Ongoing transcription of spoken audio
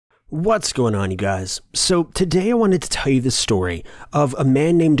What's going on, you guys? So today I wanted to tell you the story of a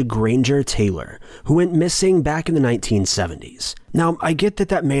man named Granger Taylor who went missing back in the 1970s. Now, I get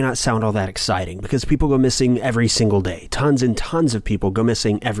that may not sound all that exciting because people go missing every single day. Tons and tons of people go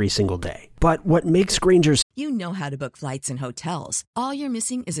missing every single day. But what makes Granger's... You know how to book flights and hotels. All you're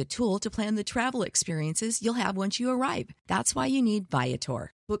missing is a tool to plan the travel experiences you'll have once you arrive. That's why you need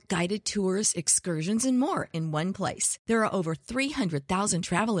Viator. Book guided tours, excursions, and more in one place. There are over 300,000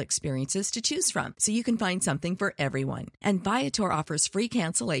 travel experiences to choose from, so you can find something for everyone. And Viator offers free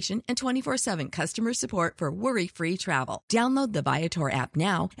cancellation and 24/7 customer support for worry-free travel. Download the Viator app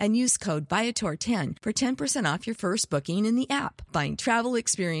now and use code Viator10 for 10% off your first booking in the app. Find travel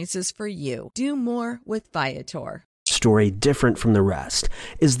experiences for you. Do more with Viator. Story different from the rest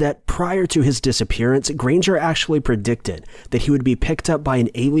is that prior to his disappearance, Granger actually predicted that he would be picked up by an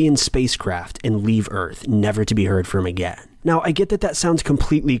alien spacecraft and leave Earth, never to be heard from again. Now, I get that sounds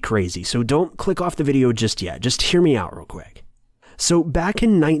completely crazy, so don't click off the video just yet. Just hear me out real quick. So back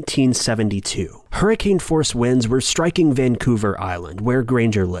in 1972, hurricane force winds were striking Vancouver Island, where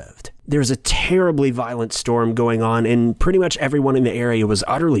Granger lived. There's a terribly violent storm going on, and pretty much everyone in the area was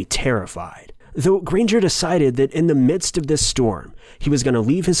utterly terrified. Though Granger decided that in the midst of this storm, he was going to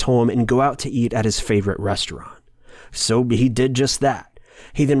leave his home and go out to eat at his favorite restaurant. So he did just that.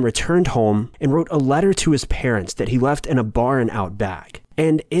 He then returned home and wrote a letter to his parents that he left in a barn out back.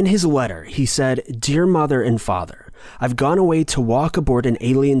 And in his letter, he said, "Dear Mother and Father, I've gone away to walk aboard an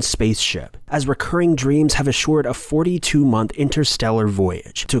alien spaceship, as recurring dreams have assured a 42-month interstellar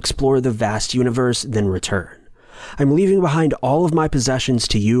voyage to explore the vast universe, then return. I'm leaving behind all of my possessions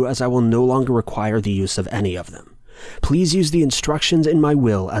to you as I will no longer require the use of any of them. Please use the instructions in my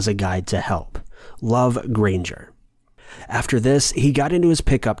will as a guide to help. Love, Granger." After this, he got into his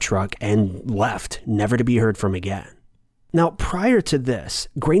pickup truck and left, never to be heard from again. Now, prior to this,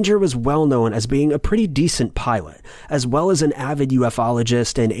 Granger was well known as being a pretty decent pilot, as well as an avid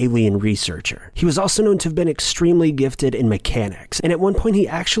ufologist and alien researcher. He was also known to have been extremely gifted in mechanics, and at one point he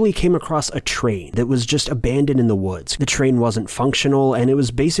actually came across a train that was just abandoned in the woods. The train wasn't functional, and it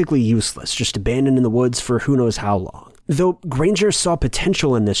was basically useless, just abandoned in the woods for who knows how long. Though Granger saw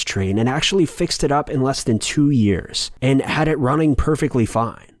potential in this train and actually fixed it up in less than 2 years, and had it running perfectly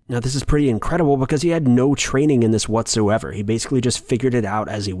fine. Now, this is pretty incredible because he had no training in this whatsoever. He basically just figured it out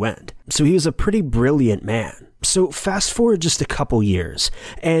as he went. So he was a pretty brilliant man. So fast forward just a couple years,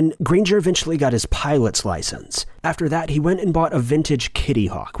 and Granger eventually got his pilot's license. After that, he went and bought a vintage Kitty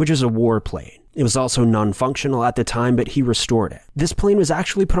Hawk, which is a warplane. It was also non-functional at the time, but he restored it. This plane was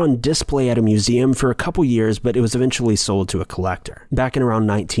actually put on display at a museum for a couple years, but it was eventually sold to a collector, back in around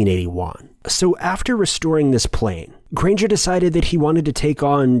 1981. So after restoring this plane, Granger decided that he wanted to take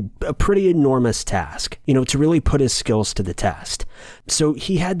on a pretty enormous task, to really put his skills to the test. So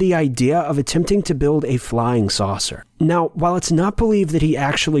he had the idea of attempting to build a flying saucer. Now, while it's not believed that he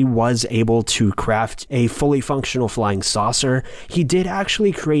actually was able to craft a fully functional flying saucer, he did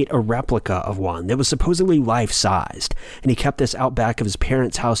actually create a replica of one that was supposedly life-sized, and he kept this out back of his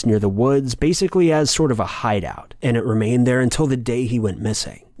parents' house near the woods, basically as sort of a hideout, and it remained there until the day he went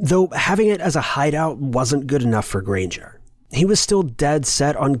missing. Though having it as a hideout wasn't good enough for Granger. He was still dead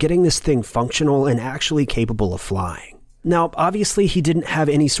set on getting this thing functional and actually capable of flying. Now, obviously, he didn't have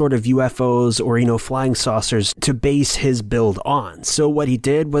any sort of UFOs or, flying saucers to base his build on. So what he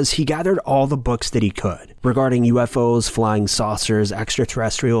did was he gathered all the books that he could regarding UFOs, flying saucers,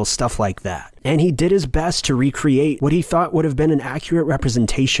 extraterrestrials, stuff like that. And he did his best to recreate what he thought would have been an accurate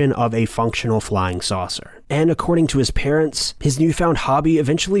representation of a functional flying saucer. And according to his parents, his newfound hobby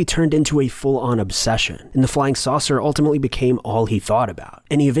eventually turned into a full-on obsession, and the flying saucer ultimately became all he thought about.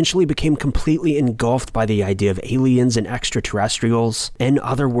 And he eventually became completely engulfed by the idea of aliens and extraterrestrials and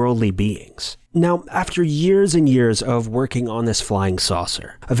otherworldly beings. Now, after years and years of working on this flying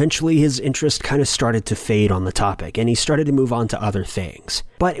saucer, eventually his interest kind of started to fade on the topic, and he started to move on to other things.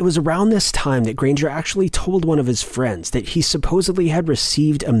 But it was around this time that Granger actually told one of his friends that he supposedly had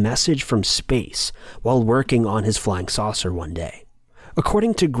received a message from space while working on his flying saucer one day.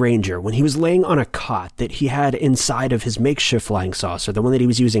 According to Granger, when he was laying on a cot that he had inside of his makeshift flying saucer, the one that he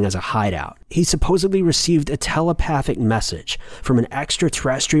was using as a hideout, he supposedly received a telepathic message from an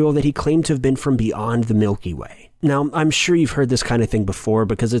extraterrestrial that he claimed to have been from beyond the Milky Way. Now, I'm sure you've heard this kind of thing before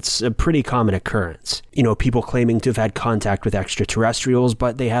because it's a pretty common occurrence. People claiming to have had contact with extraterrestrials,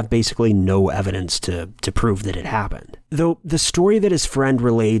 but they have basically no evidence to prove that it happened. Though the story that his friend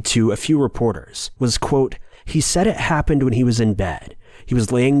relayed to a few reporters was, quote, "He said it happened when he was in bed. He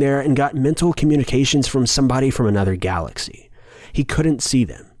was laying there and got mental communications from somebody from another galaxy. He couldn't see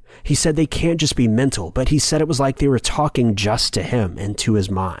them. He said they can't just be mental, but he said it was like they were talking just to him and to his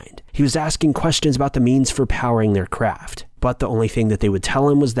mind. He was asking questions about the means for powering their craft, but the only thing that they would tell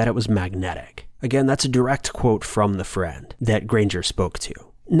him was that it was magnetic. Again, that's a direct quote from the friend that Granger spoke to.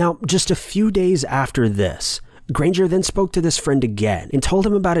 Now, just a few days after this, Granger then spoke to this friend again and told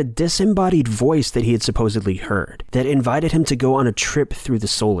him about a disembodied voice that he had supposedly heard that invited him to go on a trip through the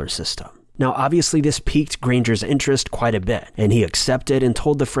solar system. Now, obviously, this piqued Granger's interest quite a bit, and he accepted and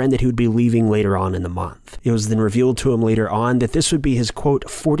told the friend that he would be leaving later on in the month. It was then revealed to him later on that this would be his, quote,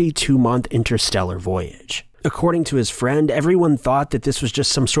 42-month interstellar voyage. According to his friend, everyone thought that this was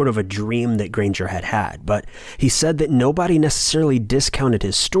just some sort of a dream that Granger had had, but he said that nobody necessarily discounted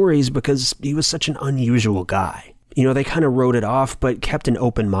his stories because he was such an unusual guy. You know, they kind of wrote it off, but kept an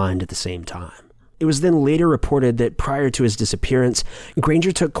open mind at the same time. It was then later reported that prior to his disappearance,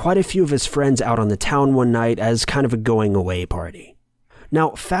 Granger took quite a few of his friends out on the town one night as kind of a going-away party.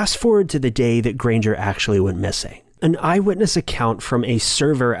 Now, fast forward to the day that Granger actually went missing. An eyewitness account from a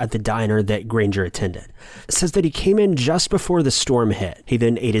server at the diner that Granger attended says that he came in just before the storm hit. He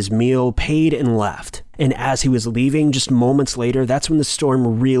then ate his meal, paid, and left. And as he was leaving, just moments later, that's when the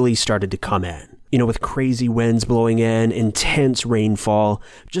storm really started to come in. You know, with crazy winds blowing in, intense rainfall,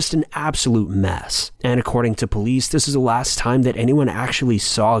 just an absolute mess. And according to police, this is the last time that anyone actually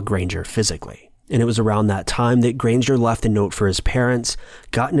saw Granger physically. And it was around that time that Granger left a note for his parents,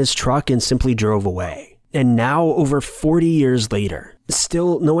 got in his truck, and simply drove away. And now, over 40 years later,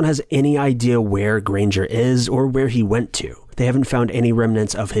 still no one has any idea where Granger is or where he went to. They haven't found any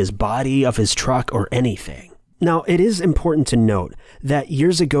remnants of his body, of his truck, or anything. Now, it is important to note that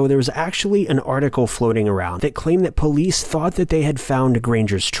years ago there was actually an article floating around that claimed that police thought that they had found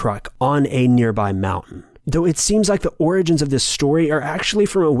Granger's truck on a nearby mountain. Though it seems like the origins of this story are actually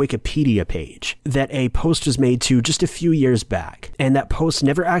from a Wikipedia page that a post was made to just a few years back, and that post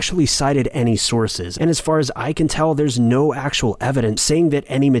never actually cited any sources, and as far as I can tell, there's no actual evidence saying that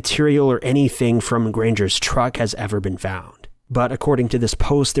any material or anything from Granger's truck has ever been found. But according to this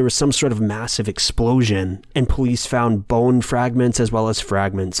post, there was some sort of massive explosion, and police found bone fragments as well as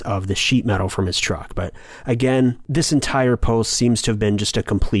fragments of the sheet metal from his truck. But again, this entire post seems to have been just a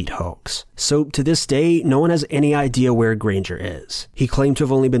complete hoax. So to this day, no one has any idea where Granger is. He claimed to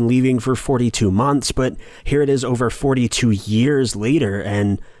have only been leaving for 42 months, but here it is over 42 years later,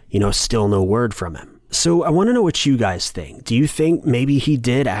 and, still no word from him. So I want to know what you guys think. Do you think maybe he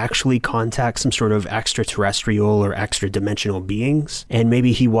did actually contact some sort of extraterrestrial or extra-dimensional beings? And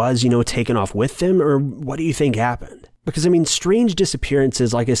maybe he was, taken off with them? Or what do you think happened? Because, strange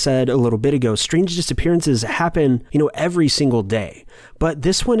disappearances, like I said a little bit ago, strange disappearances happen, every single day. But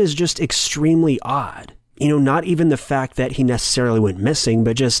this one is just extremely odd. Not even the fact that he necessarily went missing,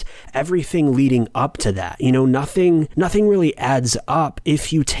 but just everything leading up to that. Nothing really adds up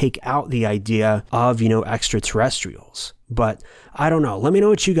if you take out the idea of, extraterrestrials. But I don't know. Let me know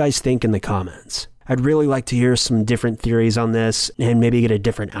what you guys think in the comments. I'd really like to hear some different theories on this and maybe get a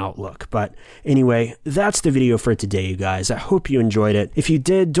different outlook. But anyway, that's the video for today, you guys. I hope you enjoyed it. If you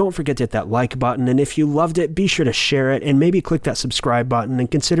did, don't forget to hit that like button. And if you loved it, be sure to share it and maybe click that subscribe button and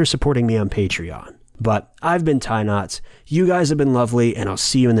consider supporting me on Patreon. But I've been Ty Knots, you guys have been lovely, and I'll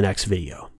see you in the next video.